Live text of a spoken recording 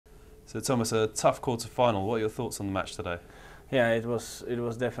So Thomas, a tough quarter-final. What are your thoughts on the match today? Yeah, it was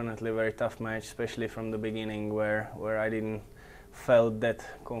definitely a very tough match, especially from the beginning where I didn't felt that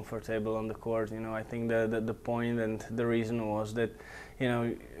comfortable on the court. You know, I think the point and the reason was that, you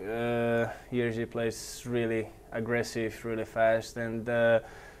know, Jerzy plays really aggressive, really fast, and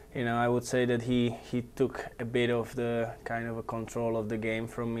you know, I would say that he took a bit of the kind of a control of the game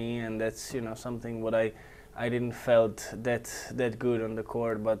from me, and that's, you know, something what I didn't felt that good on the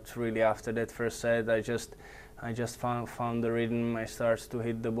court. But really after that first set, I just found the rhythm. I started to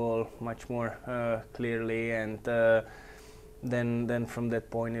hit the ball much more clearly, and then from that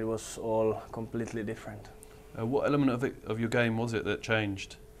point it was all completely different. What element of your game was it that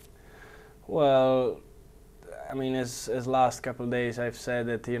changed? Well, I mean, as last couple of days I've said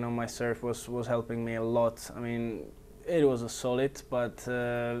that, you know, my serve was helping me a lot. I mean, it was a solid, but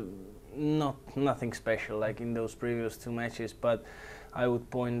nothing special like in those previous two matches. But I would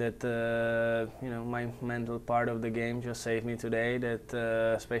point that you know, my mental part of the game just saved me today. That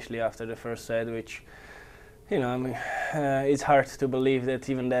especially after the first set, which, you know, I mean, it's hard to believe that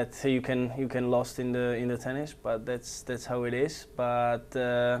even that you can lost in the tennis, but that's how it is. But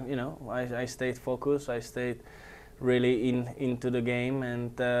you know, I stayed focused. I stayed really into the game,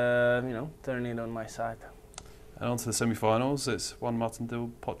 and you know, turn it on my side. And on to the semi-finals. It's Juan Martín del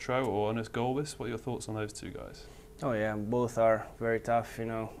Potro or Ernest Gulbis. What are your thoughts on those two guys? Oh yeah, both are very tough. You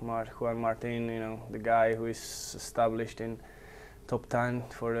know, Juan Martín, you know, the guy who is established in top 10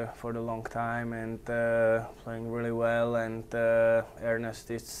 for the long time and playing really well, and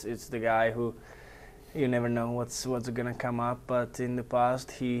Ernest, it's the guy who you never know what's gonna come up, but in the past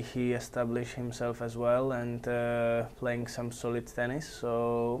he established himself as well, and playing some solid tennis.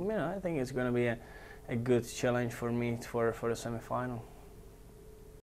 So, you know, I think it's gonna be a good challenge for me for the semi-final.